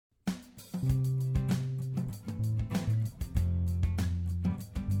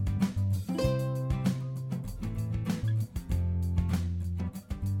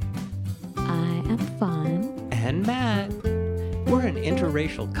Yvonne. And Matt. We're an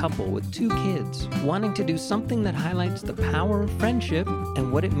interracial couple with 2 kids, wanting to do something that highlights the power of friendship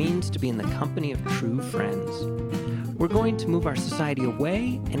and what it means to be in the company of true friends. We're going to move our society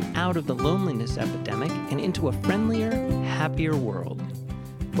away and out of the loneliness epidemic and into a friendlier, happier world.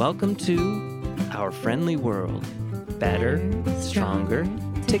 Welcome to Our Friendly World. Better, stronger,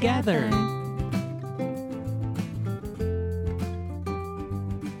 together.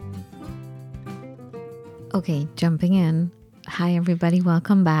 Okay, jumping in. Hi, everybody.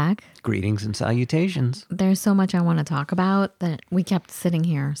 Welcome back. Greetings and salutations. There's so much I want to talk about that we kept sitting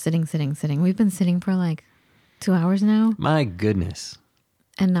here, sitting. We've been sitting for like 2 hours now. My goodness.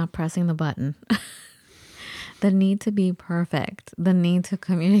 And not pressing the button. The need to be perfect. The need to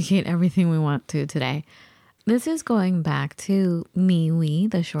communicate everything we want to today. This is going back to Me-We,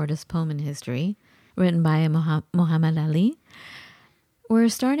 the shortest poem in history, written by Muhammad Ali. We're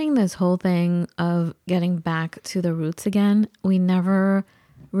starting this whole thing of getting back to the roots again. We never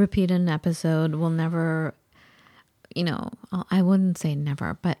repeat an episode. We'll never, I wouldn't say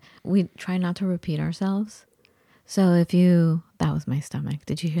never, but we try not to repeat ourselves. So that was my stomach.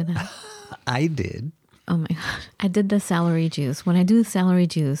 Did you hear that? I did. Oh my God. I did the celery juice. When I do celery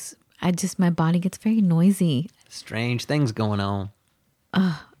juice, my body gets very noisy. Strange things going on.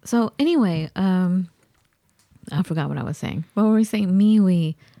 So anyway, I forgot what I was saying. What were we saying?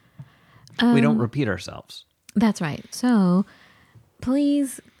 We don't repeat ourselves. That's right. So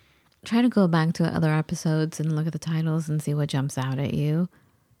please try to go back to other episodes and look at the titles and see what jumps out at you.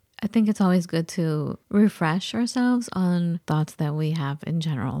 I think it's always good to refresh ourselves on thoughts that we have in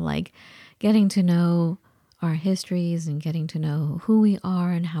general, like getting to know our histories and getting to know who we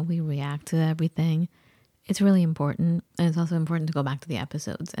are and how we react to everything. It's really important. And it's also important to go back to the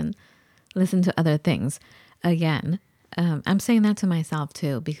episodes and listen to other things. Again, I'm saying that to myself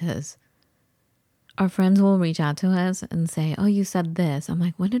too, because our friends will reach out to us and say, oh, you said this. I'm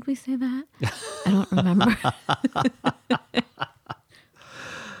like, when did we say that? I don't remember.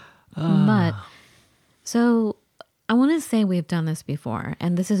 But so I want to say we've done this before,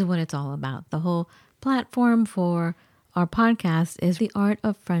 and this is what it's all about. The whole platform for our podcast is the art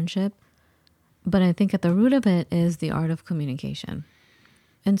of friendship, but I think at the root of it is the art of communication.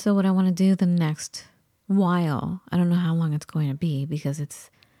 And so what I want to do the next while, I don't know how long it's going to be because it's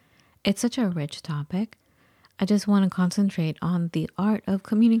such a rich topic. I just want to concentrate on the art of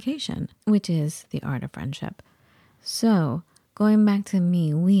communication, which is the art of friendship. So going back to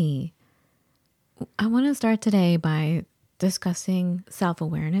Me-We, I want to start today by discussing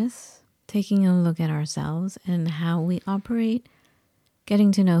self-awareness, taking a look at ourselves and how we operate,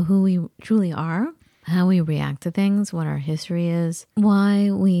 getting to know who we truly are, how we react to things, what our history is,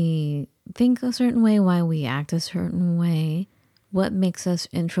 why we think a certain way, why we act a certain way, what makes us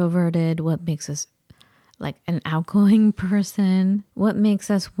introverted, what makes us like an outgoing person, what makes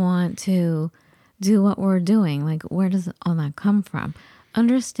us want to do what we're doing, like where does all that come from?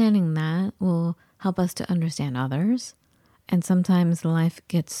 Understanding that will help us to understand others. And sometimes life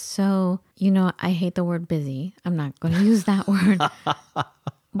gets so, I hate the word busy. I'm not going to use that word.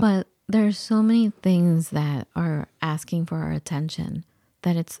 But there's so many things that are asking for our attention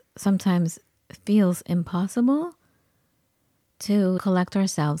that it's sometimes feels impossible to collect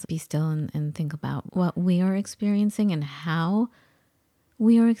ourselves, be still and think about what we are experiencing and how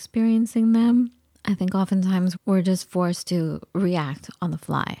we are experiencing them. I think oftentimes we're just forced to react on the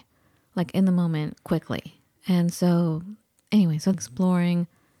fly, like in the moment, quickly. And so anyway, so exploring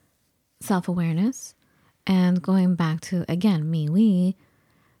self-awareness and going back to, again, we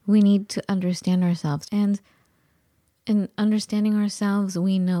need to understand ourselves. And in understanding ourselves,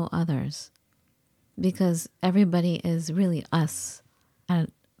 we know others because everybody is really us at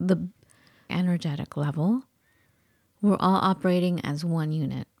the energetic level. We're all operating as one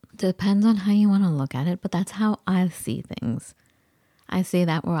unit. Depends on how you want to look at it, but that's how I see things. I see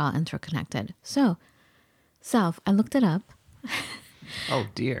that we're all interconnected. So, I looked it up. Oh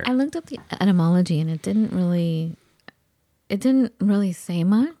dear. I looked up the etymology and it didn't really say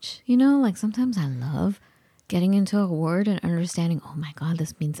much, like sometimes I love getting into a word and understanding, oh my God,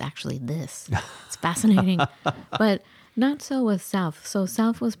 this means actually this. It's fascinating. But not so with self. So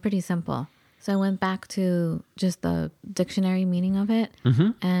self was pretty simple. So I went back to just the dictionary meaning of it. Mm-hmm.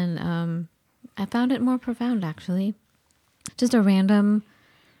 And I found it more profound, actually. Just a random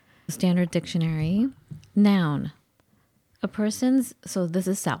standard dictionary. Noun. So this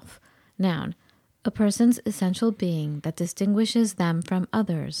is self. Noun. A person's essential being that distinguishes them from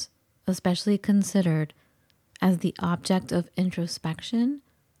others, especially considered as the object of introspection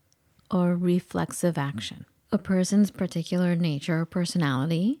or reflexive action. a person's particular nature or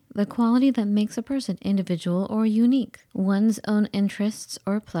personality, the quality that makes a person individual or unique, one's own interests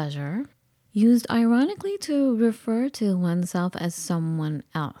or pleasure, used ironically to refer to oneself as someone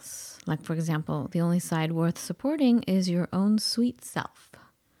else. Like, for example, the only side worth supporting is your own sweet self.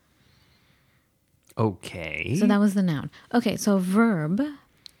 Okay. So that was the noun. Okay, so verb.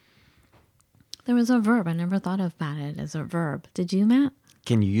 There was a verb. I never thought about it as a verb. Did you, Matt?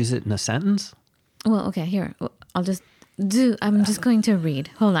 Can you use it in a sentence? Well, okay, here. I'm just going to read.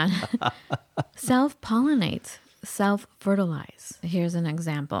 Hold on. Self-pollinate, self-fertilize. Here's an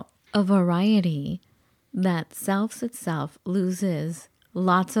example. A variety that selfs itself loses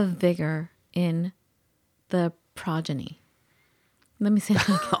lots of vigor in the progeny. Let me say that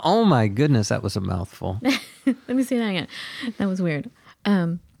again. Oh my goodness, that was a mouthful. Let me say that again. That was weird.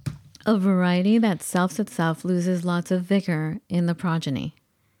 A variety that selfs itself loses lots of vigor in the progeny.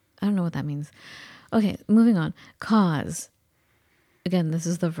 I don't know what that means. Okay, moving on. Cause. Again, this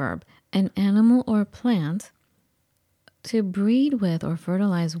is the verb. An animal or plant to breed with or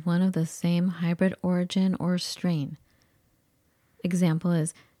fertilize one of the same hybrid origin or strain. Example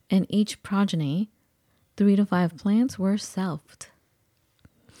is, in each progeny, 3 to 5 plants were selfed.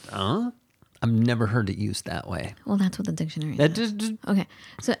 I've never heard it used that way. Well, that's what the dictionary That says. just Okay,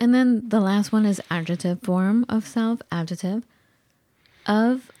 so and then the last one is adjective form of self, adjective.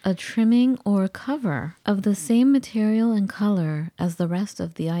 Of a trimming or cover of the same material and color as the rest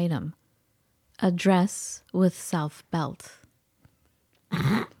of the item. A dress with self belt.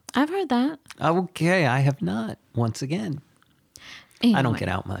 I've heard that. Okay, I have not. Once again, Anyway, I don't get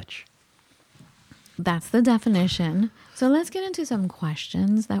out much. That's the definition. So let's get into some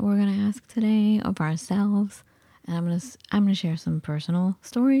questions that we're going to ask today of ourselves. And I'm gonna share some personal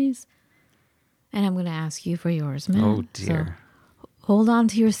stories. And I'm going to ask you for yours, Matt. Oh dear. So hold on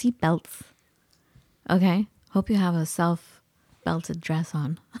to your seatbelts. Okay? Hope you have a self-belted dress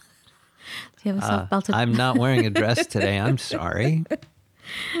on. Do you have a self-belted? I'm not wearing a dress today. I'm sorry.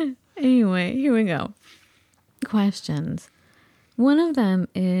 Anyway, here we go. Questions. One of them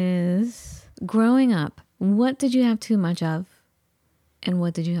is, growing up, what did you have too much of? And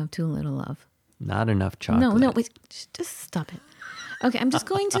what did you have too little of? Not enough chocolate. No, wait. Just stop it. Okay, I'm just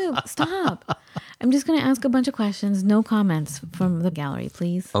going to stop. I'm just going to ask a bunch of questions. No comments from the gallery,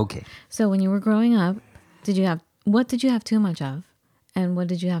 please. Okay. So when you were growing up, what did you have too much of? And what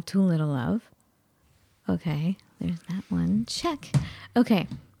did you have too little of? Okay, there's that one. Check. Okay.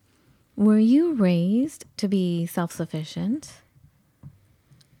 Were you raised to be self-sufficient?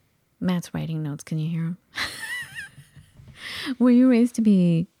 Matt's writing notes. Can you hear him? Were you raised to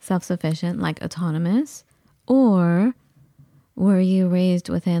be self-sufficient, like autonomous? Or were you raised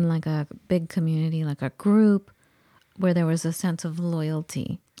within like a big community, like a group, where there was a sense of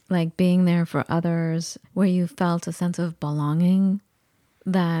loyalty, like being there for others, where you felt a sense of belonging,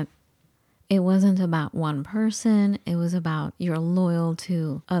 that it wasn't about one person, it was about you're loyal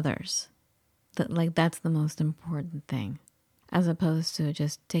to others. That's the most important thing, as opposed to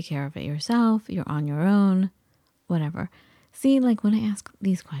just take care of it yourself, you're on your own, whatever. See, like when I ask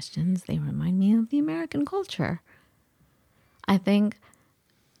these questions, they remind me of the American culture. I think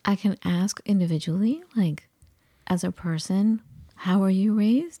I can ask individually, like as a person, how were you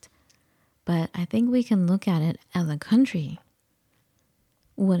raised? But I think we can look at it as a country.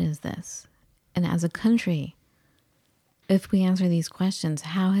 What is this? And as a country, if we answer these questions,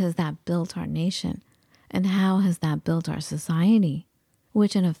 how has that built our nation? And how has that built our society?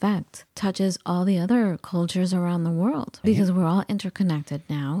 Which in effect touches all the other cultures around the world, because we're all interconnected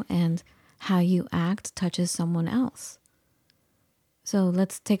now, and how you act touches someone else. So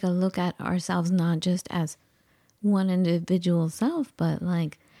let's take a look at ourselves not just as one individual self, but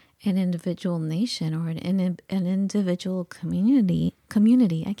like an individual nation or an individual community.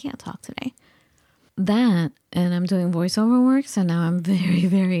 I can't talk today. That, and I'm doing voiceover work, so now I'm very,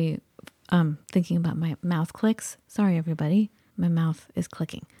 very thinking about my mouth clicks. Sorry, everybody. My mouth is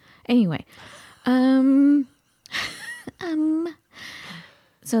clicking. Anyway, so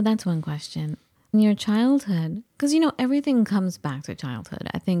that's one question. In your childhood, because everything comes back to childhood.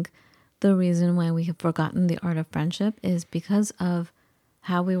 I think the reason why we have forgotten the art of friendship is because of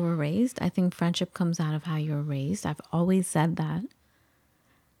how we were raised. I think friendship comes out of how you were raised. I've always said that.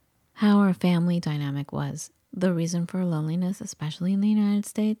 How our family dynamic was. The reason for loneliness, especially in the United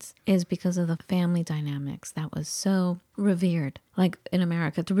States, is because of the family dynamics that was so revered. Like in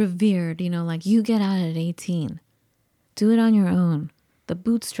America, it's revered, like you get out at 18. Do it on your own. The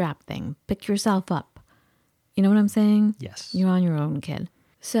bootstrap thing. Pick yourself up. You know what I'm saying? Yes. You're on your own, kid.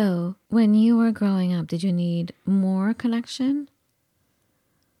 So when you were growing up, did you need more connection?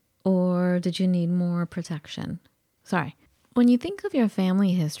 Or did you need more protection? Sorry. When you think of your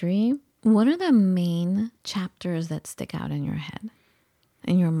family history, what are the main chapters that stick out in your head,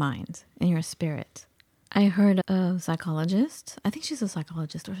 in your mind, in your spirit? I heard a psychologist. I think she's a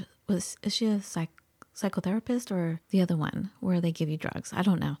psychologist. Or is she a psychotherapist or the other one where they give you drugs? I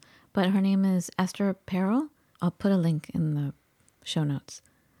don't know. But her name is Esther Perel. I'll put a link in the show notes.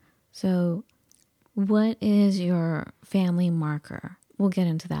 So what is your family marker? We'll get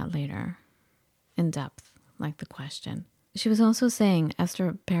into that later in depth, like the question. She was also saying,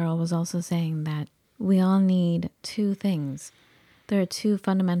 Esther Perel was also saying that we all need two things. There are two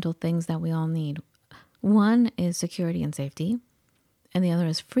fundamental things that we all need. One is security and safety, and the other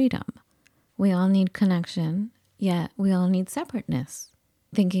is freedom. We all need connection, yet we all need separateness.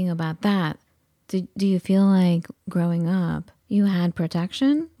 Thinking about that, do you feel like growing up, you had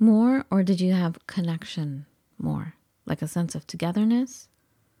protection more, or did you have connection more? Like a sense of togetherness?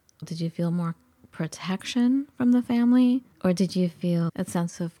 Did you feel more protection from the family, or did you feel a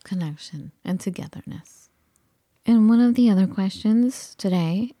sense of connection and togetherness? And one of the other questions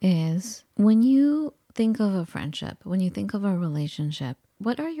today is, when you think of a friendship, when you think of a relationship,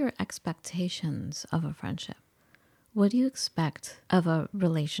 what are your expectations of a friendship? What do you expect of a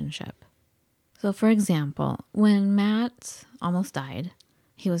relationship? So for example, when Matt almost died,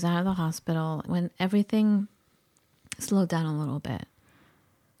 he was out of the hospital, when everything slowed down a little bit,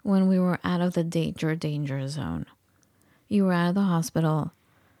 when we were out of the danger zone, you were out of the hospital,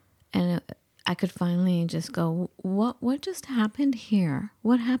 and I could finally just go, what just happened here?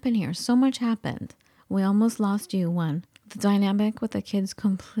 What happened here? So much happened. We almost lost you when the dynamic with the kids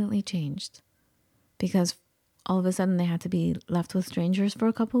completely changed, because all of a sudden they had to be left with strangers for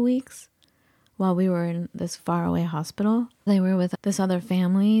a couple weeks while we were in this faraway hospital. They were with this other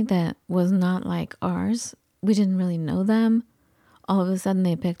family that was not like ours. We didn't really know them. All of a sudden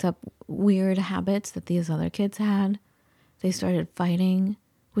they picked up weird habits that these other kids had. They started fighting,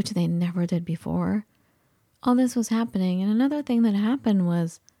 which they never did before. All this was happening. And another thing that happened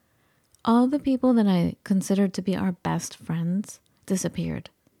was all the people that I considered to be our best friends disappeared.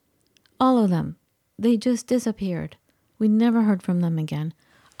 All of them. They just disappeared. We never heard from them again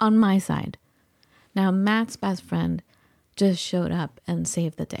on my side. Now, Matt's best friend just showed up and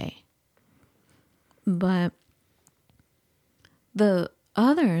saved the day. But the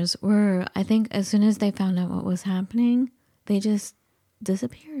others were, I think, as soon as they found out what was happening, they just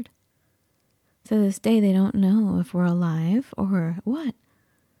disappeared. To this day, they don't know if we're alive or what.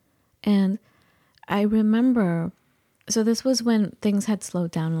 And I remember, so this was when things had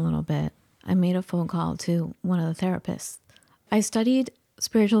slowed down a little bit. I made a phone call to one of the therapists. I studied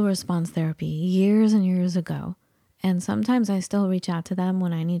spiritual response therapy years and years ago. And sometimes I still reach out to them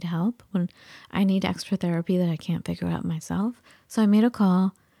when I need help, when I need extra therapy that I can't figure out myself. So I made a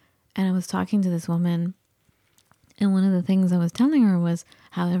call and I was talking to this woman. And one of the things I was telling her was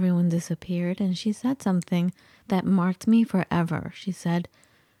how everyone disappeared. And she said something that marked me forever. She said,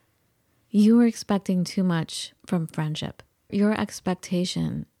 "You were expecting too much from friendship. Your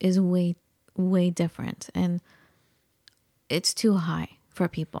expectation is way, way different. And it's too high for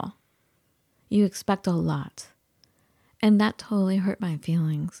people. You expect a lot." And that totally hurt my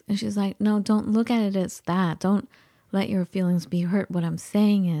feelings. And she's like, "No, don't look at it as that. Don't let your feelings be hurt. What I'm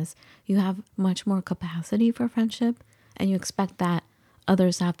saying is you have much more capacity for friendship, and you expect that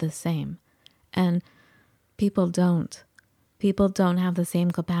others have the same. And people don't. People don't have the same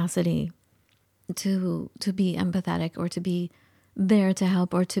capacity to be empathetic or to be there to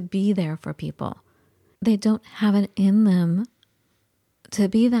help or to be there for people. They don't have it in them to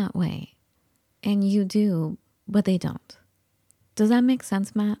be that way. And you do, but they don't." Does that make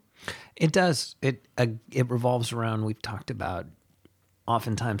sense, Matt? It does. It revolves around, we've talked about,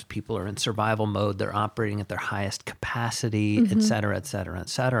 oftentimes people are in survival mode. They're operating at their highest capacity, et cetera, et cetera, et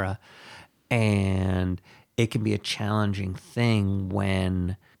cetera. And it can be a challenging thing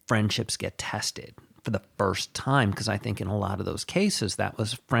when friendships get tested for the first time, because I think in a lot of those cases, that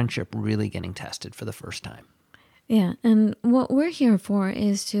was friendship really getting tested for the first time. Yeah, and what we're here for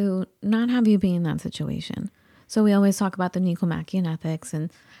is to not have you be in that situation. So we always talk about the Nicomachean ethics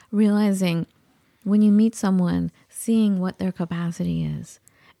and realizing when you meet someone, seeing what their capacity is.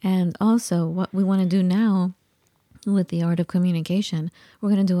 And also what we want to do now with the art of communication, we're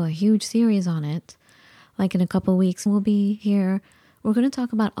going to do a huge series on it. Like in a couple of weeks, we'll be here. We're going to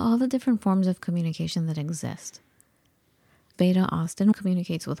talk about all the different forms of communication that exist. Veda Austin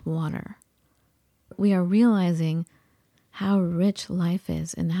communicates with water. We are realizing how rich life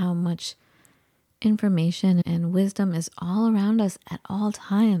is and how much information and wisdom is all around us at all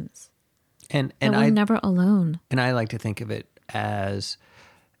times. And we're never alone. And I like to think of it as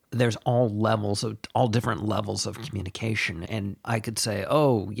there's all different levels of communication. And I could say,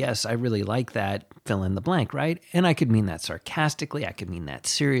 oh, yes, I really like that, fill in the blank, right? And I could mean that sarcastically. I could mean that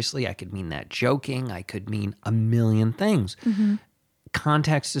seriously. I could mean that joking. I could mean a million things. Mm-hmm.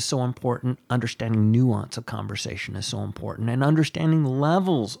 Context is so important. Understanding nuance of conversation is so important. And understanding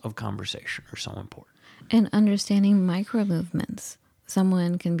levels of conversation are so important. And understanding micro movements.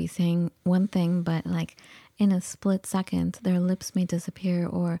 Someone can be saying one thing, but like in a split second, their lips may disappear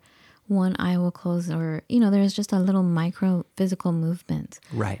or one eye will close, or, there's just a little micro physical movement.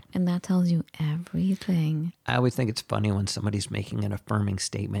 Right. And that tells you everything. I always think it's funny when somebody's making an affirming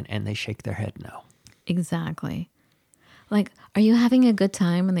statement and they shake their head no. Exactly. Like, are you having a good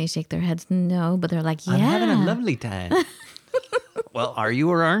time? And they shake their heads no, but they're like, yeah. I'm having a lovely time. Well, are you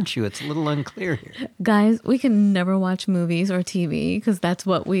or aren't you? It's a little unclear here. Guys, we can never watch movies or TV because that's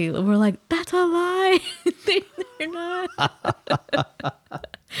what we're like, that's a lie. They're not.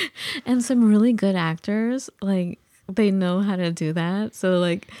 And some really good actors, like, they know how to do that. So,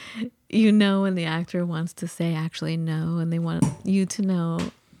 like, when the actor wants to say actually no, and they want you to know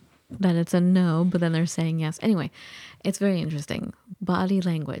that it's a no, but then they're saying yes. Anyway, it's very interesting. Body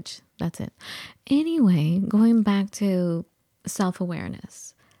language. That's it. Anyway, going back to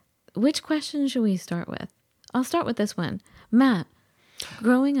self-awareness. Which question should we start with? I'll start with this one. Matt,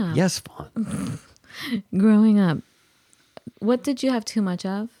 growing up. Yes, Fawn. Growing up, what did you have too much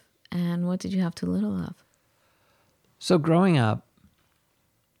of and what did you have too little of? So growing up,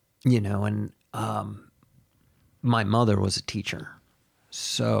 and my mother was a teacher.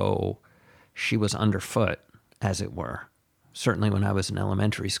 So she was underfoot, as it were. Certainly when I was in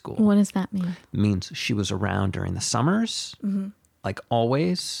elementary school. What does that mean? It means she was around during the summers, like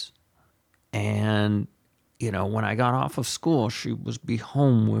always. And, when I got off of school, she would be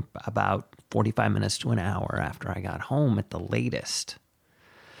home about 45 minutes to an hour after I got home at the latest.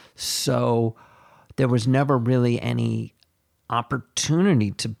 So there was never really any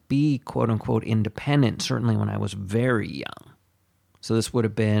opportunity to be, quote unquote, independent, certainly when I was very young. So this would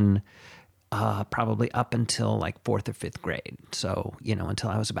have been probably up until like 4th or 5th grade. So, until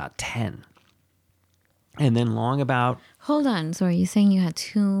I was about 10. And then long about... Hold on. So are you saying you had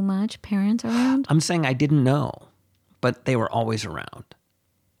too much parents around? I'm saying I didn't know, but they were always around.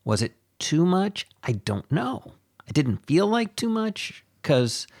 Was it too much? I don't know. I didn't feel like too much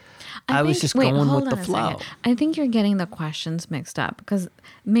because I was just going with the flow. I think you're getting the questions mixed up because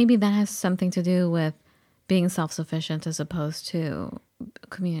maybe that has something to do with being self-sufficient as opposed to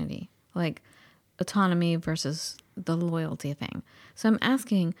community, like autonomy versus the loyalty thing. So I'm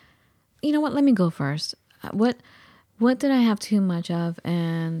asking, you know what, let me go first. What did I have too much of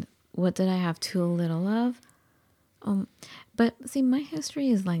and what did I have too little of? But see, my history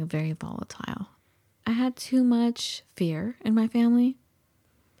is like very volatile. I had too much fear in my family.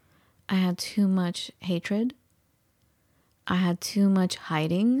 I had too much hatred. I had too much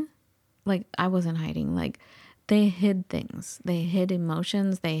hiding. Like, I wasn't hiding. Like, they hid things. They hid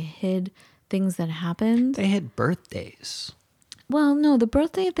emotions. They hid things that happened. They hid birthdays. Well, no, the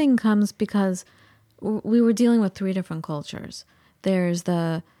birthday thing comes because we were dealing with 3 different cultures. There's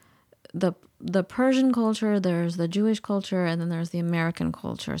the Persian culture, there's the Jewish culture, and then there's the American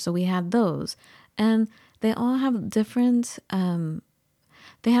culture. So we had those. And they all have different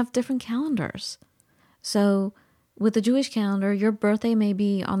calendars. So with the Jewish calendar, your birthday may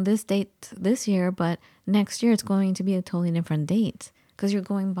be on this date this year, but next year it's going to be a totally different date because you're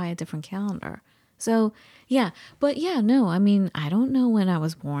going by a different calendar. So, yeah. But yeah, no, I mean, I don't know when I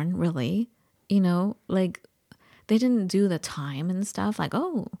was born, really. Like, they didn't do the time and stuff. Like,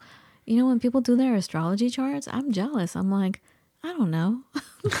 oh, when people do their astrology charts, I'm jealous. I'm like, I don't know.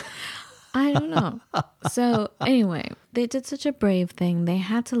 I don't know. So anyway, they did such a brave thing. They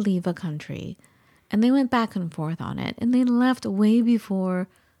had to leave a country and they went back and forth on it. And they left way before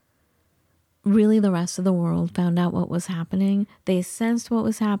really the rest of the world found out what was happening. They sensed what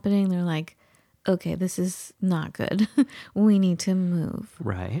was happening. They're like, okay, this is not good. We need to move.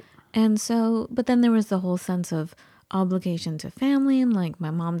 Right. And so, but then there was the whole sense of obligation to family. And like,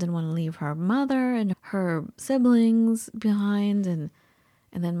 my mom didn't want to leave her mother and her siblings behind. And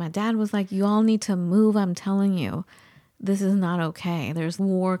then my dad was like, you all need to move. I'm telling you, this is not okay. There's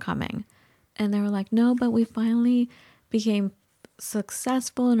war coming. And they were like, no, but we finally became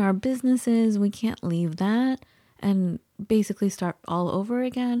successful in our businesses. We can't leave that and basically start all over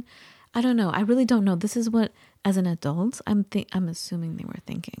again. I don't know. I really don't know. This is what, as an adult, I'm assuming they were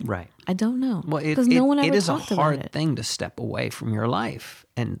thinking. Right. I don't know. Well, because no one ever talked about it. It is a hard thing to step away from your life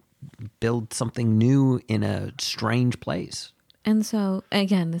and build something new in a strange place. And so,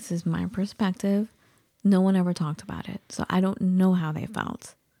 again, this is my perspective. No one ever talked about it. So I don't know how they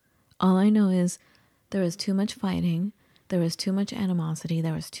felt. All I know is there was too much fighting. There was too much animosity.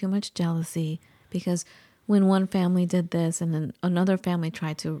 There was too much jealousy because when one family did this and then another family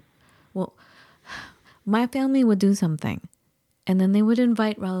tried to, well, my family would do something and then they would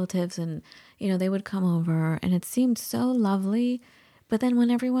invite relatives and, they would come over and it seemed so lovely. But then when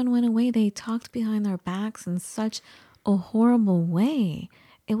everyone went away, they talked behind their backs in such a horrible way.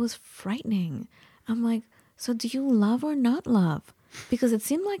 It was frightening. I'm like, so do you love or not love? Because it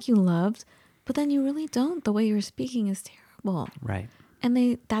seemed like you loved, but then you really don't. The way you're speaking is terrible. Right.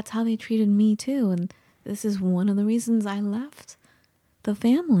 And that's how they treated me too. And this is one of the reasons I left the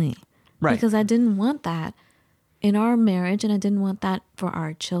family. Right. Because I didn't want that in our marriage and I didn't want that for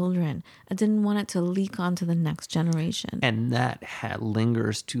our children. I didn't want it to leak on to the next generation. And that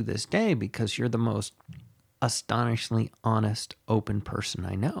lingers to this day because you're the most astonishingly honest, open person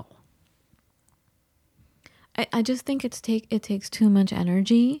I know. I just think it takes too much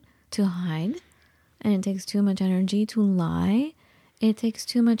energy to hide, and it takes too much energy to lie. It takes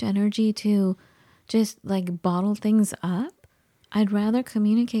too much energy to just like bottle things up. I'd rather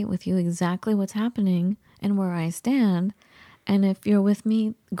communicate with you exactly what's happening and where I stand. And if you're with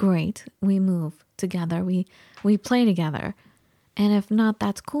me, great. We move together. We play together. And if not,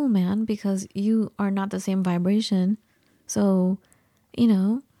 that's cool, man, because you are not the same vibration. So,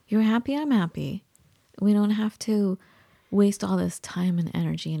 you're happy, I'm happy. We don't have to waste all this time and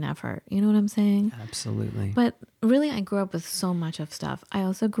energy and effort. You know what I'm saying? Absolutely. But really, I grew up with so much of stuff. I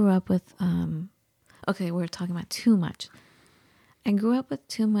also grew up with, we're talking about too much. I grew up with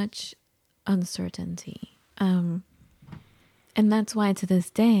too much uncertainty. And that's why to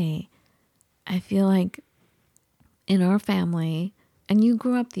this day, I feel like in our family, and you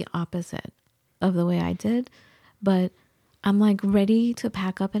grew up the opposite of the way I did, but I'm like ready to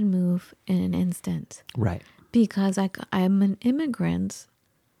pack up and move in an instant. Right. Because I'm an immigrant,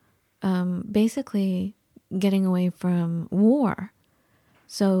 basically getting away from war.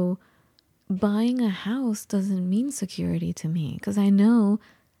 So buying a house doesn't mean security to me because I know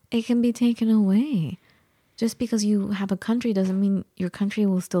it can be taken away. Just because you have a country doesn't mean your country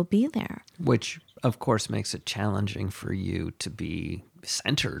will still be there. Which, of course, makes it challenging for you to be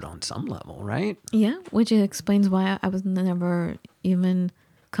centered on some level, right? Yeah, which explains why I was never even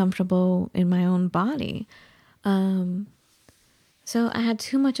comfortable in my own body. So I had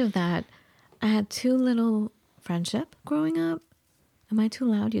too much of that. I had too little friendship growing up. Am I too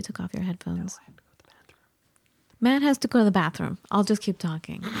loud? You took off your headphones. No, I have to go to the bathroom. Matt has to go to the bathroom. I'll just keep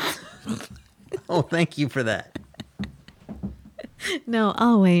talking. Oh, thank you for that. No,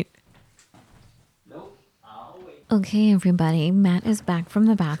 I'll wait. Nope, I'll wait. Okay, everybody. Matt is back from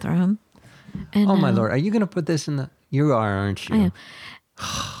the bathroom. And oh, my Lord. Are you going to put this in the... You are, aren't you? I am.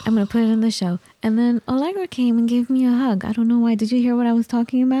 I'm going to put it in the show. And then Allegra came and gave me a hug. I don't know why. Did you hear what I was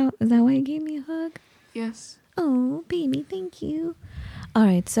talking about? Is that why you gave me a hug? Yes. Oh, baby, thank you. All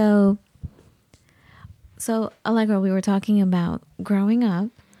right, so Allegra, we were talking about growing up,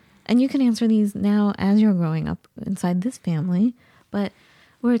 and you can answer these now as you're growing up inside this family, but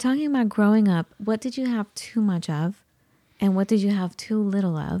we were talking about growing up. What did you have too much of, and what did you have too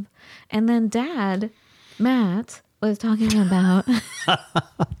little of? And then Dad, Matt, was talking about...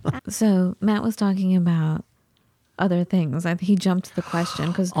 So Matt was talking about other things. He jumped the question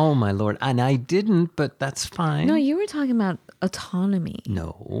because... Oh, my Lord. And I didn't, but that's fine. No, you were talking about autonomy.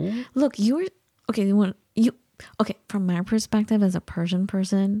 No. Look, you were... Okay, okay, from my perspective as a Persian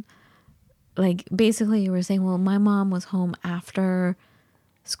person, like basically you were saying, well, my mom was home after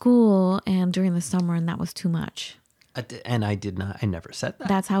school and during the summer and that was too much. And I did not... I never said that.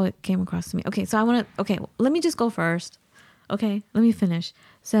 That's how it came across to me. Okay, so I want to... Okay, let me just go first. Okay, let me finish.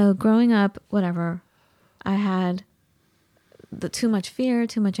 So growing up, whatever, I had the too much fear,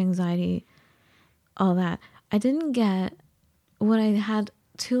 too much anxiety, all that. I didn't get... What I had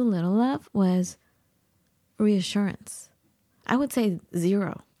too little of was reassurance. I would say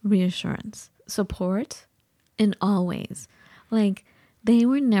zero reassurance. Support in all ways. Like, they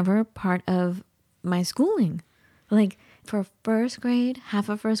were never part of my schooling. Like, for first grade, half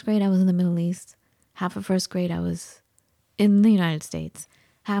of first grade, I was in the Middle East. Half of first grade, I was in the United States.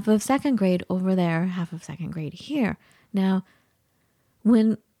 Half of second grade over there, half of second grade here. Now,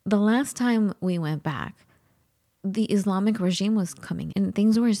 when the last time we went back, the Islamic regime was coming and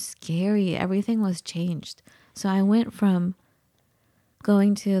things were scary. Everything was changed. So I went from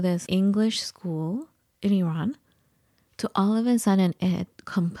going to this English school in Iran to all of a sudden it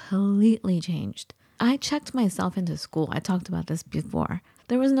completely changed. I checked myself into school. I talked about this before.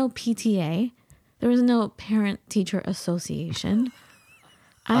 There was no PTA. There was no parent-teacher association.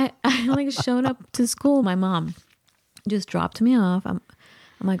 I like showed up to school. My mom just dropped me off.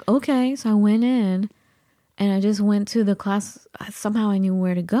 I'm like, okay. So I went in and I just went to the class. Somehow I knew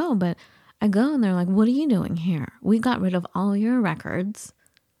where to go, but I go and they're like, what are you doing here? We got rid of all your records.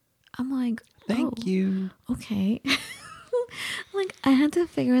 I'm like, Thank you. Okay. Like, I had to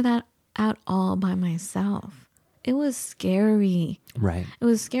figure that out all by myself. It was scary. Right. It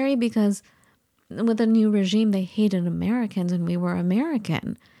was scary because with the new regime, they hated Americans and we were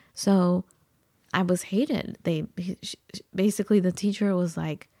American. So I was hated. Basically, the teacher was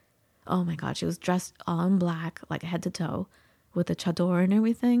like, oh my God, she was dressed all in black, like head to toe with a chador and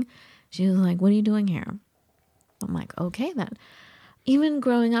everything. She was like, what are you doing here? I'm like, okay then. Even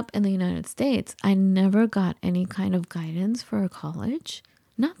growing up in the United States, I never got any kind of guidance for college.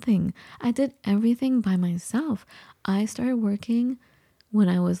 Nothing. I did everything by myself. I started working when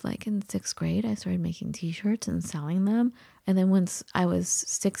I was like in 6th grade. I started making t-shirts and selling them. And then once I was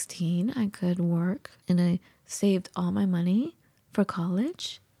 16, I could work and I saved all my money for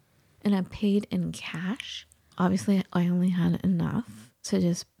college and I paid in cash. Obviously, I only had enough to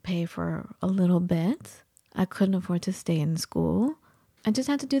just pay for a little bit. I couldn't afford to stay in school. I just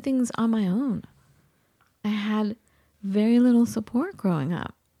had to do things on my own. I had very little support growing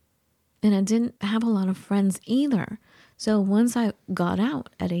up. And I didn't have a lot of friends either. So once I got out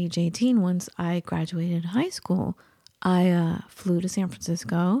at age 18, once I graduated high school, I flew to San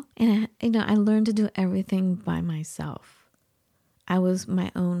Francisco. And I learned to do everything by myself. I was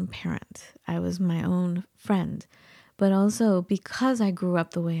my own parent. I was my own friend. But also because I grew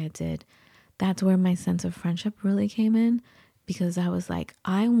up the way I did, that's where my sense of friendship really came in. Because I was like,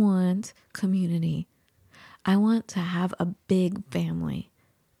 I want community. I want to have a big family.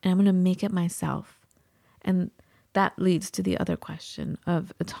 And I'm going to make it myself. And that leads to the other question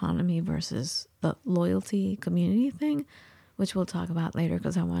of autonomy versus the loyalty community thing, which we'll talk about later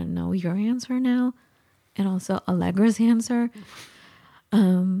because I want to know your answer now. And also Allegra's answer.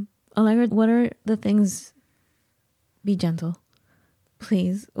 Allegra, what are the things? Be gentle.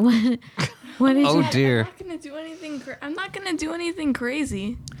 Please. What is Oh dear. I'm not gonna do anything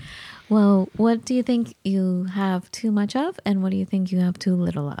crazy. Well, what do you think you have too much of, and what do you think you have too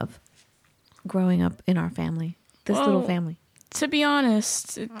little of growing up in our family, this little family? To be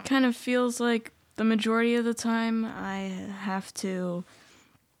honest, it kind of feels like the majority of the time I have to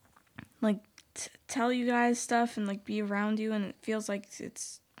like tell you guys stuff and like be around you, and it feels like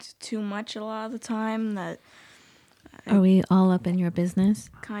it's too much a lot of the time. Are we all up in your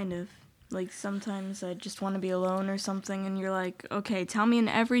business? Kind of. Like, sometimes I just want to be alone or something, and you're like, okay, tell me in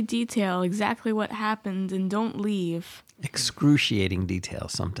every detail exactly what happened, and don't leave. Excruciating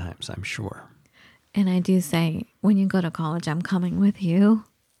details sometimes, I'm sure. And I do say, when you go to college, I'm coming with you.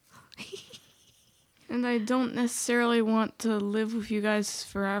 And I don't necessarily want to live with you guys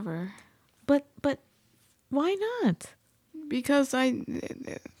forever. But why not? Because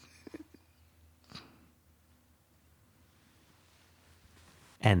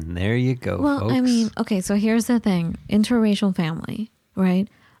And there you go, well, folks. I mean, okay, so here's the thing. Interracial family, right?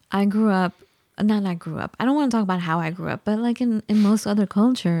 I don't want to talk about how I grew up, but like in most other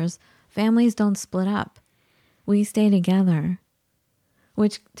cultures, families don't split up. We stay together,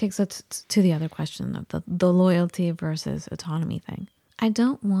 which takes us to the other question of the loyalty versus autonomy thing. I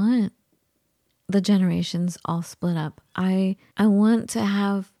don't want the generations all split up. I want to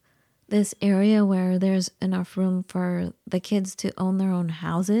have this area where there's enough room for the kids to own their own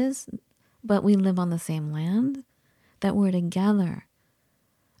houses, but we live on the same land, that we're together.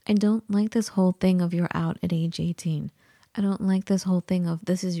 I don't like this whole thing of you're out at age 18. I don't like this whole thing of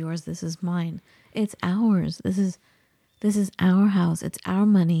this is yours, this is mine. It's ours. This is our house. It's our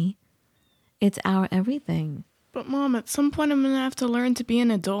money. It's our everything. But Mom, at some point I'm going to have to learn to be an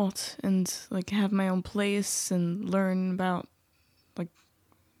adult and like have my own place and learn about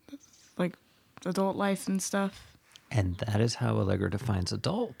like adult life and stuff. And that is how Allegra defines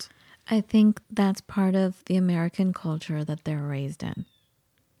adult. I think that's part of the American culture that they're raised in.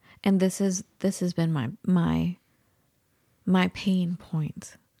 And this has been my pain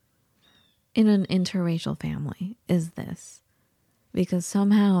point in an interracial family is this. Because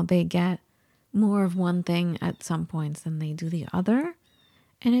somehow they get more of one thing at some points than they do the other.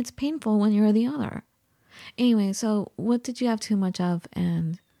 And it's painful when you're the other. Anyway, so what did you have too much of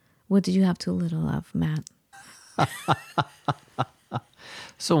and what did you have too little of, Matt?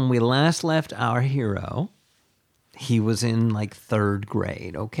 So when we last left our hero, he was in like 3rd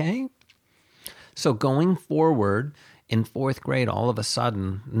grade, okay? So going forward in 4th grade, all of a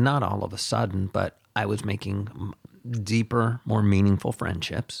sudden, not all of a sudden, but I was making deeper, more meaningful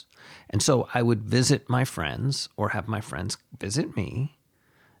friendships. And so I would visit my friends or have my friends visit me.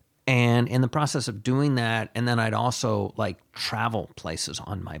 And in the process of doing that, and then I'd also like travel places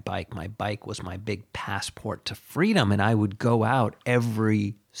on my bike. My bike was my big passport to freedom. And I would go out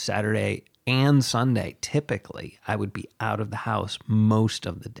every Saturday and Sunday. Typically, I would be out of the house most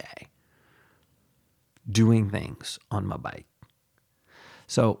of the day doing things on my bike.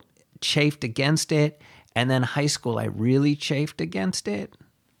 So chafed against it. And then high school, I really chafed against it.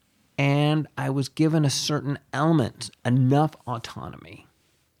 And I was given a certain element, enough autonomy,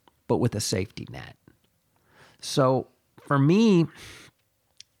 but with a safety net. So for me,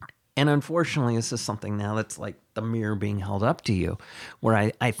 and unfortunately, this is something now that's like the mirror being held up to you,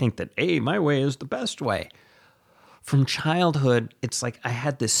 where I think that, hey, my way is the best way. From childhood, it's like I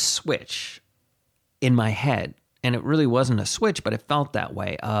had this switch in my head, and it really wasn't a switch, but it felt that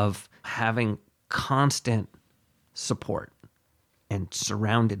way, of having constant support and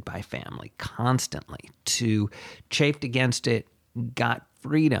surrounded by family constantly, to chafed against it, got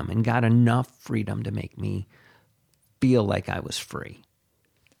freedom and got enough freedom to make me feel like I was free.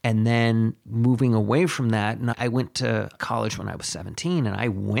 And then moving away from that, and I went to college when I was 17, and I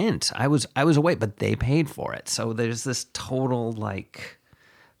was away, but they paid for it. So there's this total like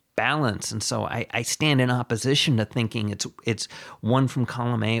balance. And so I stand in opposition to thinking it's one from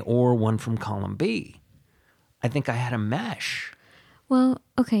column A or one from column B. I think I had a mesh. Well,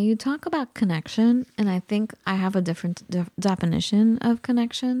 okay, you talk about connection, and I think I have a different definition of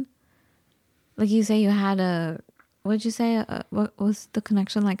connection. Like you say you had what did you say? What was the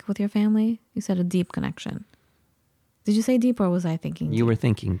connection like with your family? You said a deep connection. Did you say deep, or was I thinking deep? You were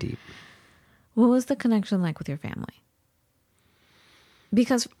thinking deep. What was the connection like with your family?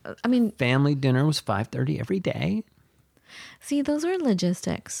 Because, I mean... Family dinner was 5:30 every day. See, those are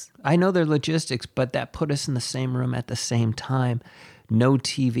logistics. I know they're logistics, but that put us in the same room at the same time. No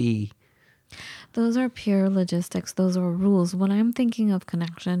TV. Those are pure logistics. Those are rules. When I'm thinking of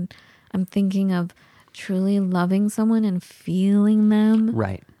connection, I'm thinking of truly loving someone and feeling them.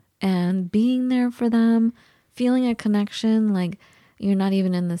 Right. And being there for them, feeling a connection, like you're not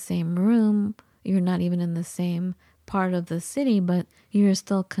even in the same room, you're not even in the same part of the city, but you're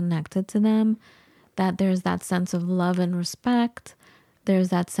still connected to them. That there's that sense of love and respect. There's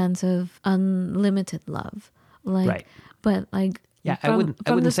that sense of unlimited love. Like, right. But like, yeah, I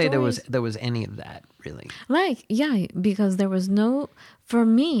wouldn't say there was any of that really. Like, yeah, because there was no, for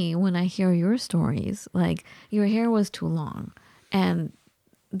me, when I hear your stories, like your hair was too long, and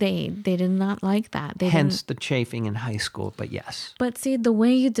they did not like that. Hence the chafing in high school, but yes. But see, the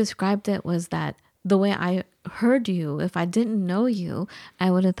way you described it was that the way I heard you, if I didn't know you,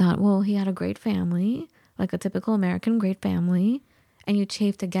 I would have thought, well, he had a great family, like a typical American great family, and you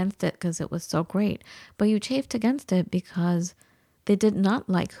chafed against it because it was so great. But you chafed against it because they did not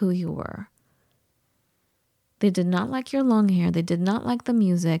like who you were. They did not like your long hair. They did not like the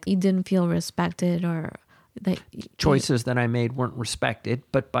music. You didn't feel respected, or that choices that I made weren't respected.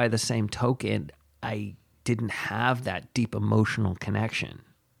 But by the same token, I didn't have that deep emotional connection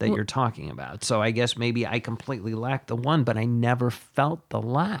that you're talking about. So I guess maybe I completely lacked the one, but I never felt the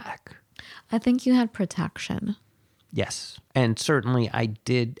lack. I think you had protection. Yes. And certainly I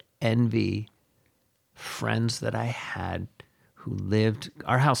did envy friends that I had who lived,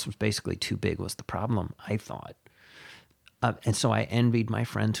 our house was basically too big was the problem, I thought. And so I envied my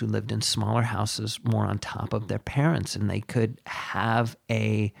friends who lived in smaller houses more on top of their parents, and they could have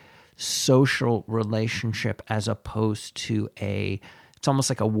a social relationship as opposed to it's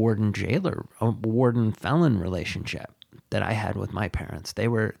almost like a warden-jailer, a warden-felon relationship that I had with my parents. They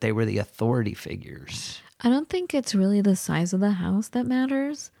were the authority figures. I don't think it's really the size of the house that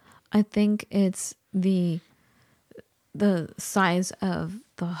matters. I think it's the size of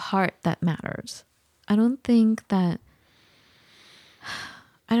the heart that matters. I don't think that...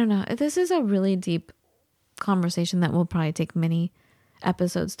 I don't know. This is a really deep conversation that will probably take many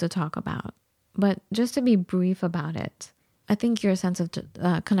episodes to talk about. But just to be brief about it, I think your sense of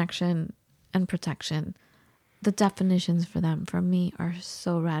connection and protection, the definitions for them, for me, are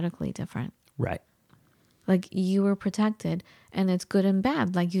so radically different. Right. Like, you were protected, and it's good and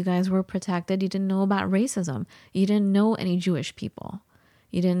bad. Like, you guys were protected. You didn't know about racism. You didn't know any Jewish people.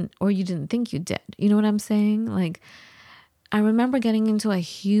 You didn't think you did. You know what I'm saying? Like, I remember getting into a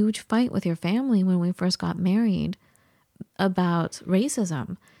huge fight with your family when we first got married about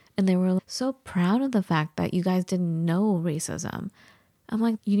racism. And they were so proud of the fact that you guys didn't know racism. I'm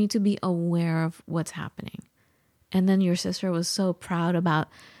like, you need to be aware of what's happening. And then your sister was so proud about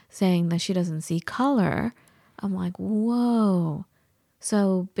saying that she doesn't see color. I'm like, whoa,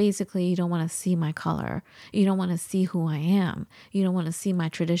 So basically, you don't want to see my color. You don't want to see who I am. You don't want to see my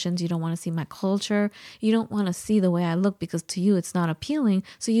traditions. You don't want to see my culture. You don't want to see the way I look because to you it's not appealing.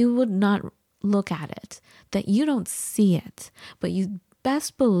 So you would not look at it, that you don't see it, but you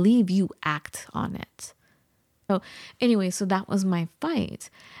best believe you act on it. So anyway, so that was my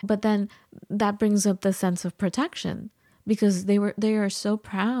fight. But then that brings up the sense of protection because they are so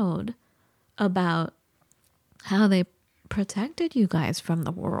proud about how they protected you guys from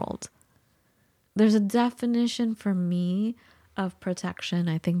the world. There's a definition for me of protection.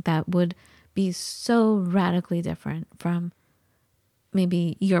 I think that would be so radically different from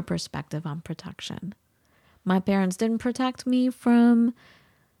maybe your perspective on protection. My parents didn't protect me from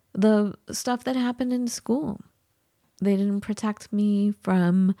the stuff that happened in school. They didn't protect me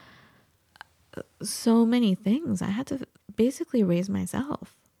from so many things. I had to basically raise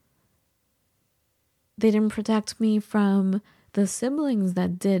myself. They didn't protect me from the siblings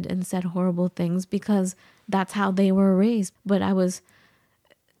that did and said horrible things because that's how they were raised. But I was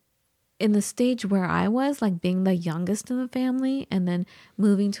in the stage where I was, like being the youngest in the family and then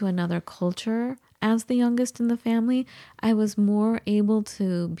moving to another culture as the youngest in the family, I was more able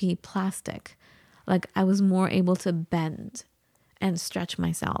to be plastic. Like I was more able to bend and stretch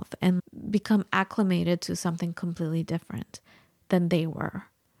myself and become acclimated to something completely different than they were.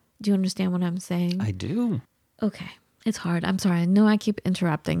 Do you understand what I'm saying? I do. Okay. It's hard. I'm sorry. I know I keep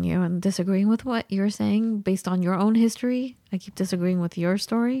interrupting you and disagreeing with what you're saying based on your own history. I keep disagreeing with your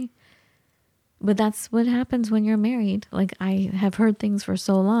story. But that's what happens when you're married. Like I have heard things for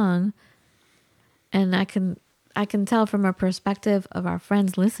so long and I can tell from a perspective of our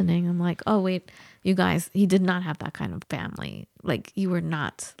friends listening. I'm like, oh wait, you guys, he did not have that kind of family. Like you were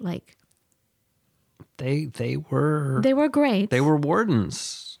not like They were great. They were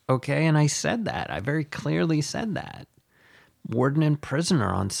wardens. Okay, and I said that. I very clearly said that. Warden and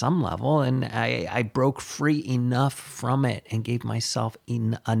prisoner on some level, and I broke free enough from it and gave myself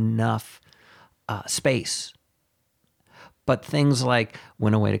enough space. But things like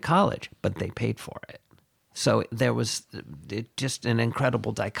went away to college, but they paid for it. So there was just an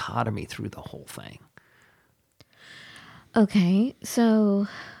incredible dichotomy through the whole thing. Okay, so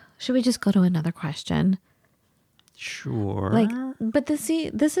should we just go to another question? Sure. Like, but this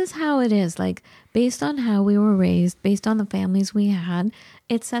is how it is. Like, based on how we were raised, based on the families we had,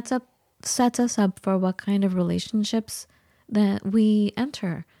 it sets us up for what kind of relationships that we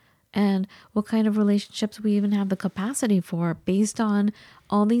enter and what kind of relationships we even have the capacity for based on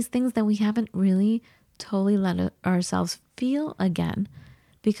all these things that we haven't really totally let ourselves feel again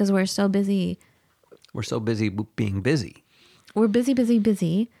because we're so busy. We're so busy being busy. We're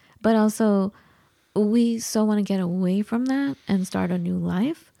busy, but also we so want to get away from that and start a new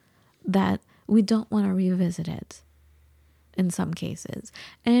life that we don't want to revisit it in some cases.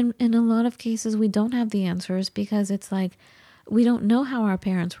 And in a lot of cases, we don't have the answers because it's like, we don't know how our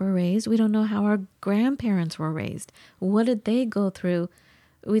parents were raised. We don't know how our grandparents were raised. What did they go through?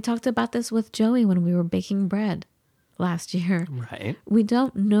 We talked about this with Joey when we were baking bread last year. Right. We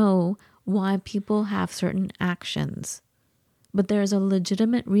don't know why people have certain actions. But there's a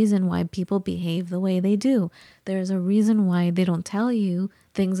legitimate reason why people behave the way they do. There's a reason why they don't tell you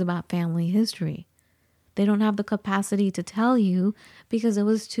things about family history. They don't have the capacity to tell you because it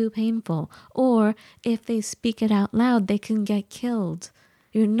was too painful. Or if they speak it out loud, they can get killed.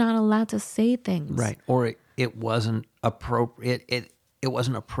 You're not allowed to say things. Right. Or it wasn't appropriate. It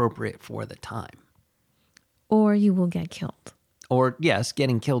wasn't appropriate for the time. Or you will get killed. Or yes,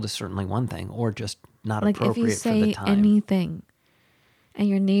 getting killed is certainly one thing. Or just not like appropriate if you say for the time. anything and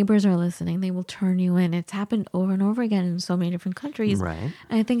your neighbors are listening, they will turn you in. It's happened over and over again in so many different countries. Right.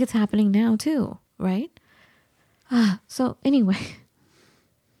 And I think it's happening now too, right? So anyway,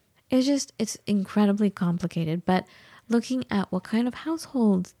 it's incredibly complicated. But looking at what kind of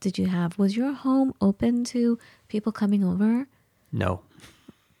household did you have? Was your home open to people coming over? No,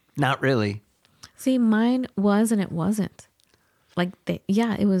 not really. See, mine was and it wasn't. Like,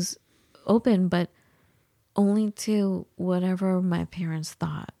 it was open, but only to whatever my parents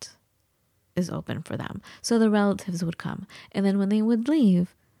thought is open for them. So the relatives would come. And then when they would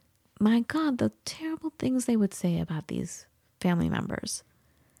leave, my God, the terrible things they would say about these family members.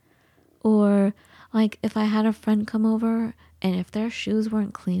 Or like if I had a friend come over and if their shoes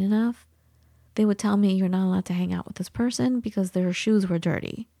weren't clean enough, they would tell me you're not allowed to hang out with this person because their shoes were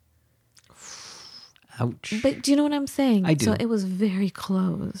dirty. Ouch. But do you know what I'm saying? I do. So it was very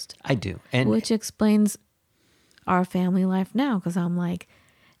closed. I do. And which explains our family life now because I'm like,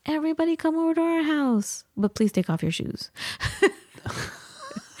 everybody come over to our house, but please take off your shoes.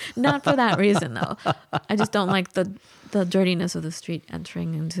 Not for that reason, though. I just don't like the dirtiness of the street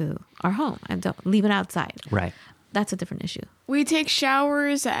entering into our home. I don't leave it outside. Right. That's a different issue. We take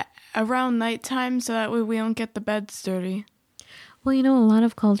showers around nighttime so that way we don't get the beds dirty. Well, you know, a lot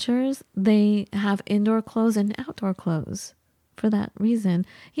of cultures, they have indoor clothes and outdoor clothes for that reason.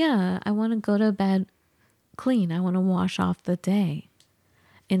 Yeah, I want to go to bed clean. I want to wash off the day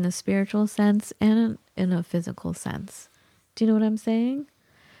in a spiritual sense and in a physical sense. Do you know what I'm saying?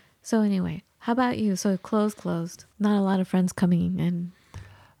 So anyway, how about you? So clothes closed. Not a lot of friends coming and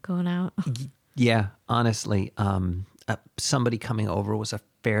going out. Yeah, honestly, somebody coming over was a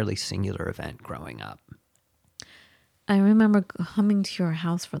fairly singular event growing up. I remember coming to your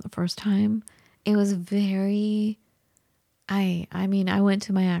house for the first time. It was very, I mean, I went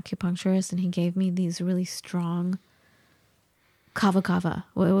to my acupuncturist and he gave me these really strong kava,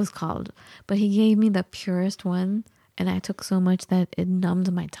 what it was called. But he gave me the purest one and I took so much that it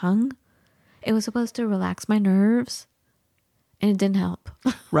numbed my tongue. It was supposed to relax my nerves and it didn't help.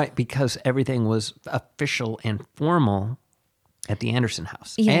 Right, because everything was official and formal at the Anderson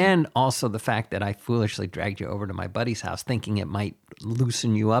house. Yeah. And also the fact that I foolishly dragged you over to my buddy's house thinking it might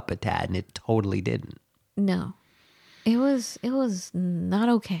loosen you up a tad, and it totally didn't. No, it was not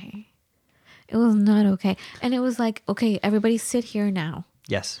okay. It was not okay. And it was like, okay, everybody sit here now.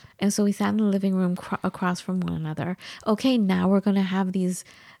 Yes. And so we sat in the living room across from one another. Okay, now we're going to have these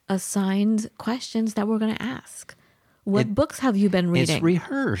assigned questions that we're going to ask. What books have you been reading? It's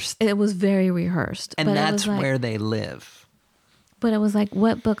rehearsed. It was very rehearsed. And but that's it was like, where they live. But it was like,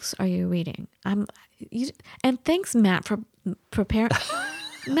 what books are you reading? And thanks, Matt, for preparing.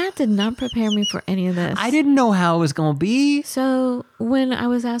 Matt did not prepare me for any of this. I didn't know how it was going to be. So when I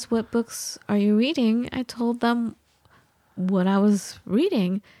was asked, what books are you reading? I told them what I was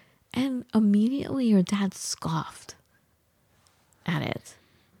reading. And immediately your dad scoffed at it.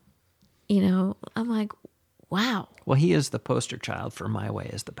 You know, I'm like, wow. Well, he is the poster child for My Way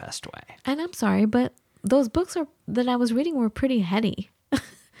is the Best Way. And I'm sorry, but those books that I was reading were pretty heady.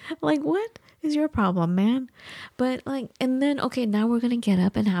 Like, what is your problem, man? But like, and then, okay, now we're going to get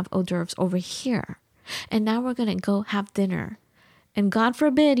up and have hors d'oeuvres over here. And now we're going to go have dinner. And God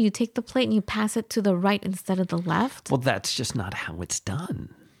forbid you take the plate and you pass it to the right instead of the left. Well, that's just not how it's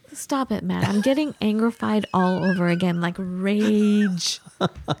done. Stop it, man. I'm getting angrified all over again, like rage.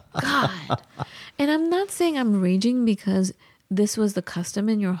 God. And I'm not saying I'm raging because this was the custom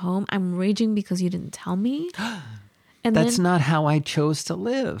in your home. I'm raging because you didn't tell me. And That's not how I chose to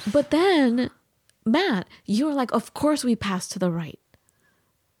live. But then, Matt, you were like, of course we pass to the right.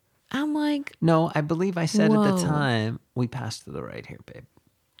 I'm like, No, I believe I said at Whoa. the time, we passed to the right here, babe.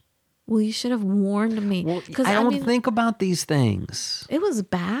 well, you should have warned me. Well, 'Cause, I don't mean, think about these things. it was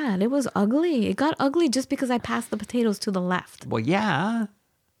bad. It was ugly. It got ugly just because I passed the potatoes to the left. Well, yeah.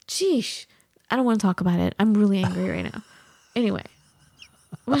 Sheesh. I don't want to talk about it. I'm really angry right now. Anyway,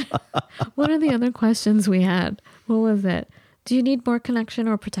 what are the other questions we had? What was it? Do you need more connection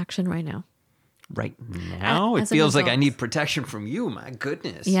or protection right now? Right now, it As an feels like I adult. need protection from you. My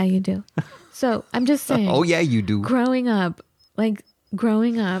goodness. Yeah, you do. So I'm just saying. Oh, yeah, you do. Growing up,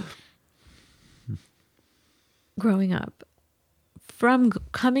 from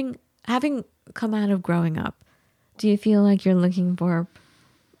having come out of growing up, do you feel like you're looking for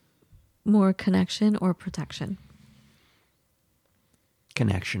more connection or protection?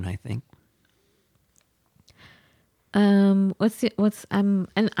 Connection, I think. I'm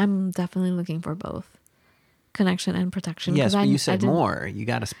definitely looking for both connection and protection. Yes, 'cause but I you said didn't- more. You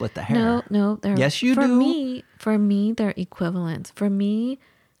got to split the hair. No, they're Yes, you for do. For me, they're equivalent. For me,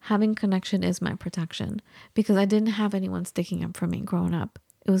 having connection is my protection because I didn't have anyone sticking up for me growing up.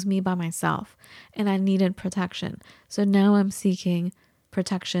 It was me by myself, and I needed protection. So now I'm seeking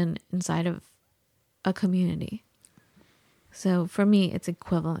protection inside of a community. So for me, it's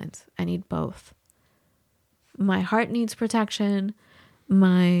equivalent. I need both. My heart needs protection.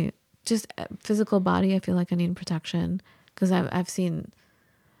 My just physical body, I feel like I need protection because I've seen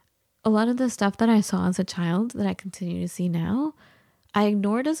a lot of the stuff that I saw as a child that I continue to see now. I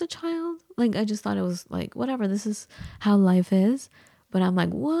ignored as a child. Like, I just thought it was like, whatever, this is how life is. But I'm like,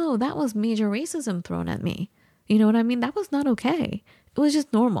 whoa, that was major racism thrown at me. You know what I mean? That was not okay. It was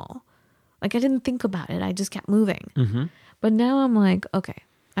just normal. Like, I didn't think about it. I just kept moving. Mm-hmm. But now I'm like, okay,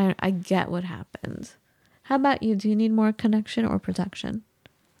 I get what happened. How about you? Do you need more connection or protection?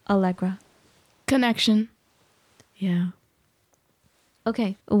 Allegra. Connection. Yeah.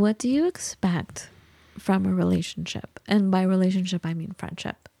 Okay, what do you expect from a relationship? And by relationship, I mean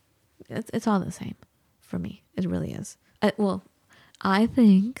friendship. It's all the same for me. It really is. I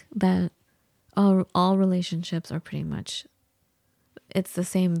think that all relationships are pretty much it's the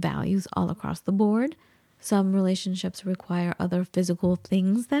same values all across the board. Some relationships require other physical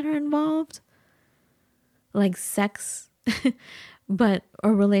things that are involved, like sex. But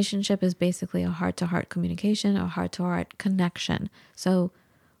a relationship is basically a heart-to-heart communication, a heart-to-heart connection. So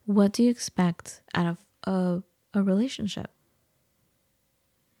what do you expect out of a relationship?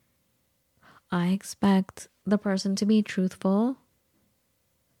 I expect the person to be truthful.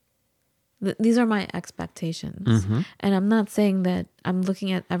 These are my expectations. Mm-hmm. And I'm not saying that I'm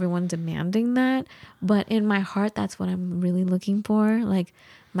looking at everyone demanding that, but in my heart, that's what I'm really looking for. Like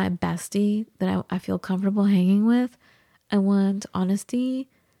my bestie that I feel comfortable hanging with. I want honesty.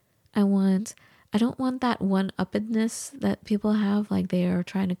 I don't want that one-uppedness that people have, like they are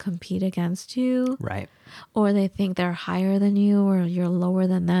trying to compete against you. Right. Or they think they're higher than you or you're lower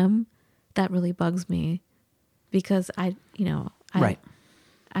than them. That really bugs me because Right.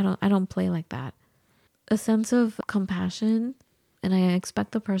 I don't play like that. A sense of compassion, and I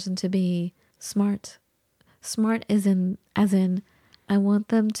expect the person to be smart. Smart as in I want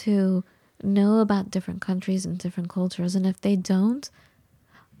them to know about different countries and different cultures, and if they don't,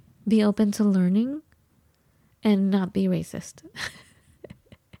 be open to learning and not be racist.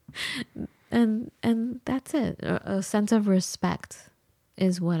 and that's it. A sense of respect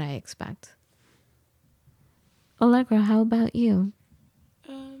is what I expect. Allegra, how about you?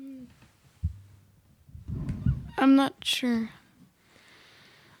 I'm not sure.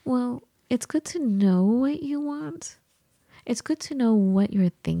 Well, it's good to know what you want. It's good to know what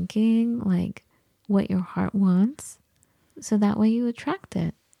you're thinking, like what your heart wants, so that way you attract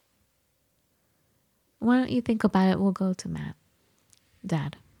it. Why don't you think about it? We'll go to Matt.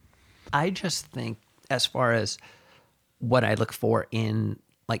 Dad. I just think as far as what I look for in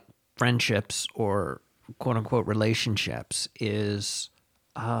like friendships or quote unquote relationships is,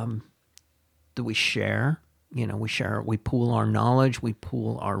 do we share? We pool our knowledge, we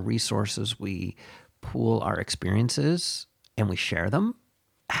pool our resources, we pool our experiences, and we share them,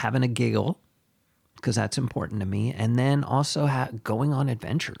 having a giggle, because that's important to me. And then also going on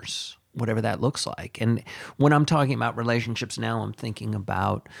adventures, whatever that looks like. And when I'm talking about relationships now, I'm thinking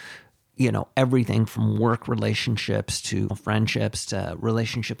about, everything from work relationships to friendships to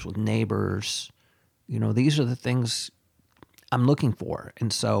relationships with neighbors. These are the things I'm looking for.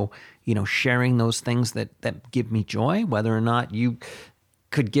 And so, sharing those things that give me joy, whether or not you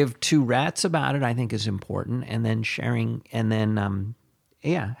could give two rats about it, I think is important. And then sharing, and then,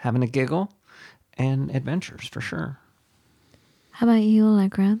 having a giggle and adventures for sure. How about you,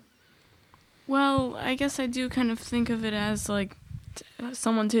 Allegra? Well, I guess I do kind of think of it as like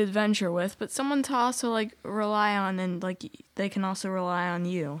someone to adventure with, but someone to also like rely on, and like they can also rely on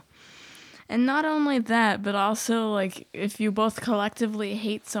you. And not only that, but also, like, if you both collectively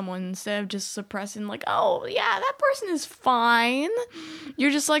hate someone, instead of just suppressing, like, oh, yeah, that person is fine,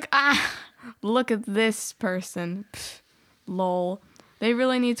 you're just like, look at this person. Pfft, lol. They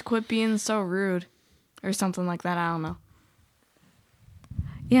really need to quit being so rude. Or something like that, I don't know.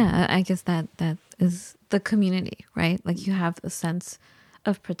 Yeah, I guess that is the community, right? Like, you have a sense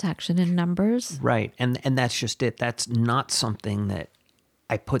of protection in numbers. Right, and that's just it. That's not something that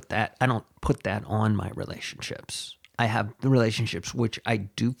I don't put that on my relationships. I have the relationships which I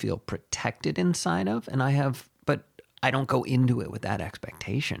do feel protected inside of, but I don't go into it with that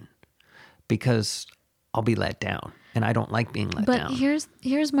expectation because I'll be let down, and I don't like being let down. But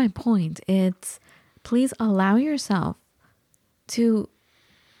here's my point. It's please allow yourself to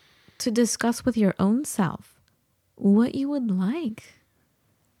discuss with your own self what you would like.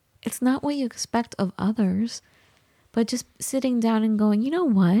 It's not what you expect of others. But just sitting down and going, you know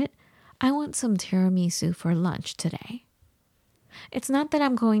what? I want some tiramisu for lunch today. It's not that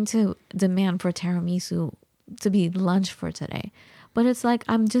I'm going to demand for tiramisu to be lunch for today. But it's like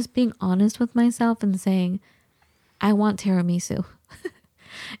I'm just being honest with myself and saying, I want tiramisu.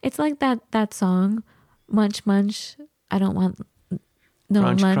 It's like that song, Munch Munch, I don't want no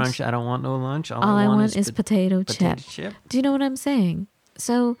crunch, lunch. Crunch, I don't want no lunch. All I want is potato chip. Do you know what I'm saying?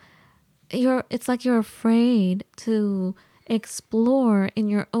 So it's like you're afraid to explore in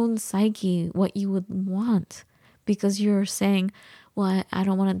your own psyche what you would want because you're saying, well, I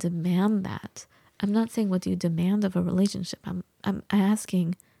don't want to demand that. I'm not saying what do you demand of a relationship. I'm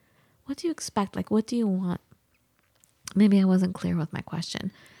asking, what do you expect? Like, what do you want? Maybe I wasn't clear with my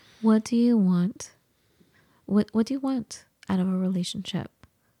question. What do you want? What do you want out of a relationship?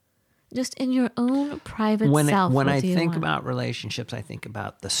 Just in your own private self. When I think about relationships, I think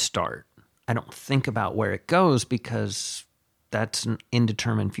about the start. I don't think about where it goes because that's an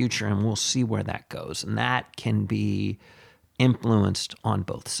indeterminate future and we'll see where that goes. And that can be influenced on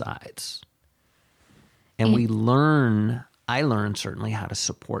both sides. And we learn, I learned certainly how to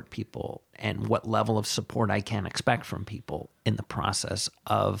support people and what level of support I can expect from people in the process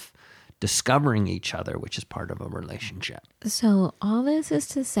of discovering each other, which is part of a relationship. So all this is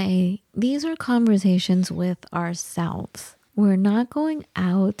to say, these are conversations with ourselves. We're not going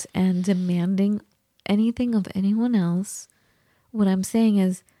out and demanding anything of anyone else. What I'm saying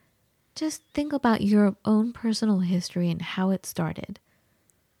is just think about your own personal history and how it started.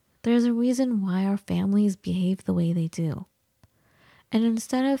 There's a reason why our families behave the way they do. And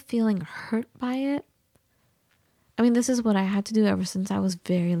instead of feeling hurt by it, I mean, this is what I had to do ever since I was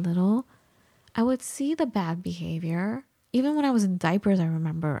very little. I would see the bad behavior. Even when I was in diapers, I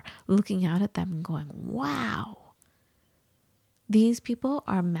remember looking out at them and going, wow, these people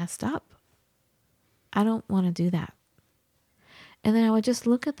are messed up. I don't want to do that. And then I would just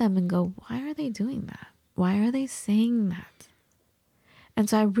look at them and go, why are they doing that? Why are they saying that? And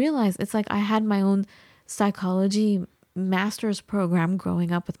so I realized it's like I had my own psychology master's program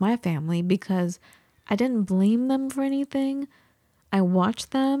growing up with my family because I didn't blame them for anything. I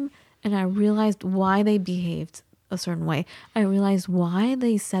watched them and I realized why they behaved a certain way. I realized why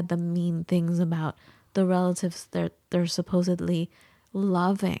they said the mean things about the relatives they're supposedly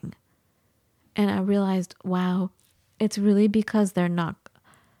loving. And I realized, wow, it's really because they're not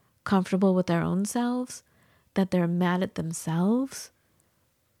comfortable with their own selves, that they're mad at themselves,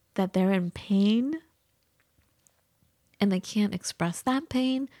 that they're in pain, and they can't express that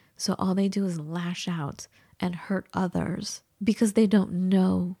pain, so all they do is lash out and hurt others because they don't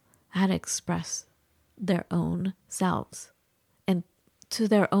know how to express their own selves. And to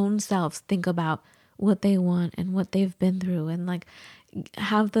their own selves, think about what they want and what they've been through and like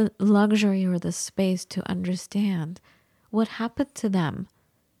have the luxury or the space to understand what happened to them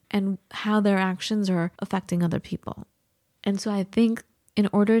and how their actions are affecting other people. And so I think in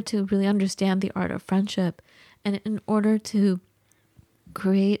order to really understand the art of friendship and in order to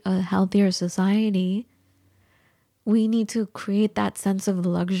create a healthier society, we need to create that sense of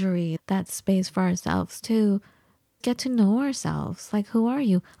luxury, that space for ourselves to get to know ourselves. Like, who are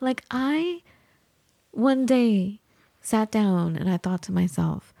you? Like, I one day sat down and I thought to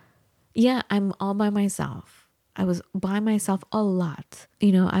myself, yeah, I'm all by myself. I was by myself a lot.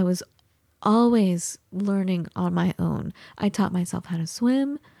 You know, I was always learning on my own. I taught myself how to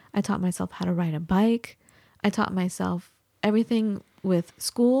swim. I taught myself how to ride a bike. I taught myself everything with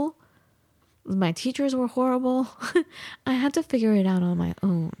school. My teachers were horrible. I had to figure it out on my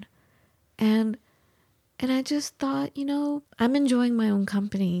own. And I just thought, you know, I'm enjoying my own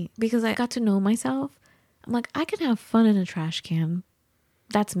company because I got to know myself. I'm like, I can have fun in a trash can.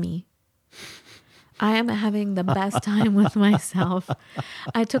 That's me. I am having the best time with myself.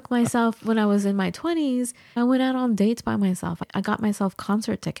 I took myself when I was in my 20s. I went out on dates by myself. I got myself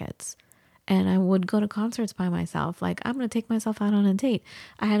concert tickets and I would go to concerts by myself. Like, I'm going to take myself out on a date.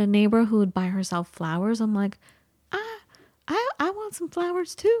 I had a neighbor who would buy herself flowers. I'm like, I want some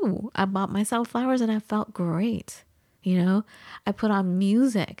flowers too. I bought myself flowers and I felt great. You know, I put on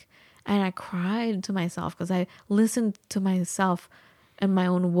music and I cried to myself because I listened to myself and my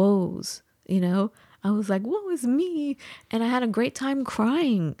own woes. You know, I was like, woe is me. And I had a great time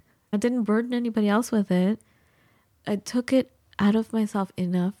crying. I didn't burden anybody else with it. I took it out of myself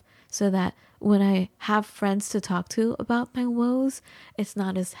enough so that when I have friends to talk to about my woes, it's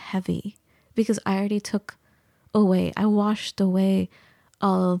not as heavy because I already took away, I washed away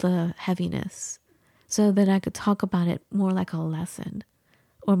all the heaviness so that I could talk about it more like a lesson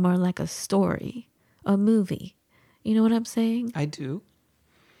or more like a story, a movie. You know what I'm saying? I do.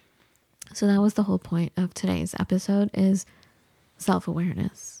 So that was the whole point of today's episode is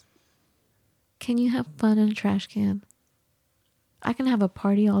self-awareness. Can you have fun in a trash can? I can have a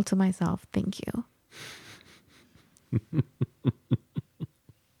party all to myself. Thank you.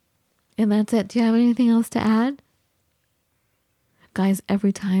 And that's it. Do you have anything else to add? Guys,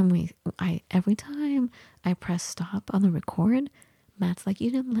 every time I press stop on the record, Matt's like,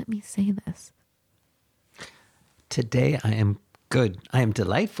 you didn't let me say this. Today I am good. I am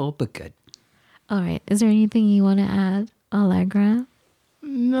delightful, but good. All right. Is there anything you want to add, Allegra?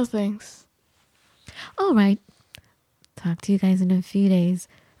 No thanks. All right. Talk to you guys in a few days.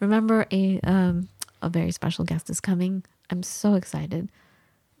 Remember, a very special guest is coming. I'm so excited.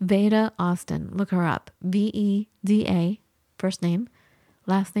 Veda Austin. Look her up. Veda, first name.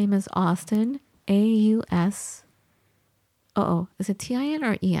 Last name is Austin. AUS. Is it TIN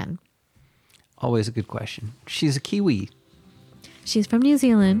or EN? Always a good question. She's a Kiwi. She's from New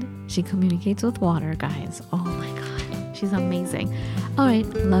Zealand. She communicates with water, guys. Oh my God. She's amazing. All right.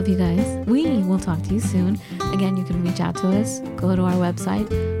 Love you guys. We will talk to you soon. Again, you can reach out to us. Go to our website,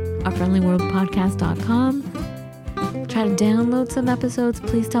 ourfriendlyworldpodcast.com. try to download some episodes.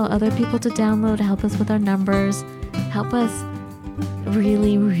 Please tell other people to download. Help us with our numbers. Help us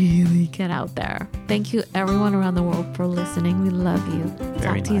really, really get out there. Thank you everyone around the world for listening. We love you.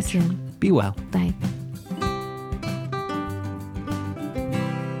 Very Talk to you much. soon. Be well. Bye.